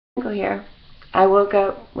here. I woke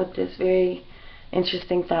up with this very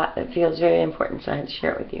interesting thought that feels very important, so I had to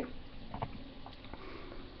share it with you.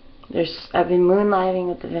 I've been moonlighting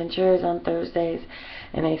with the Venturas on Thursdays,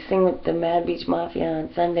 and I sing with the Mad Beach Mafia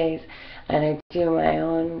on Sundays, and I do my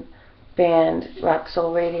own band, Rock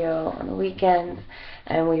Soul Radio, on the weekends,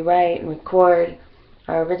 and we write and record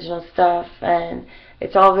our original stuff, and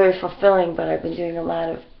it's all very fulfilling, but I've been doing a lot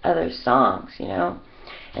of other songs, you know,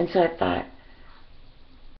 and so I thought,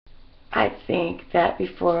 I think that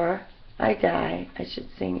before I die, I should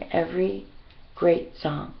sing every great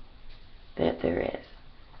song that there is.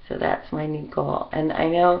 So that's my new goal. And I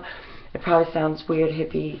know it probably sounds weird,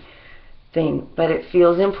 hippie thing, but it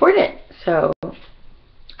feels important. So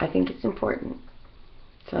I think it's important.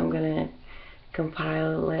 So I'm going to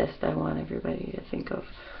compile a list. I want everybody to think of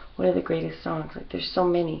what are the greatest songs. Like, there's so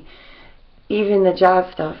many. Even the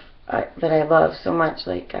jive stuff that I love so much,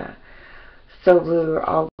 like So Blue or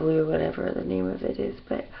All Blue, whatever the name of it is.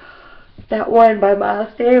 But that one by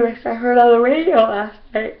Miles Davis I heard on the radio last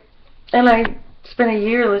night. And I spent a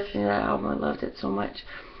year listening to that album. I loved it so much.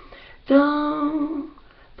 Dum,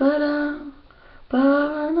 ba-dum,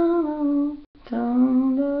 ba-dum,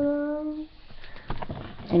 dum, dum.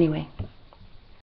 Anyway.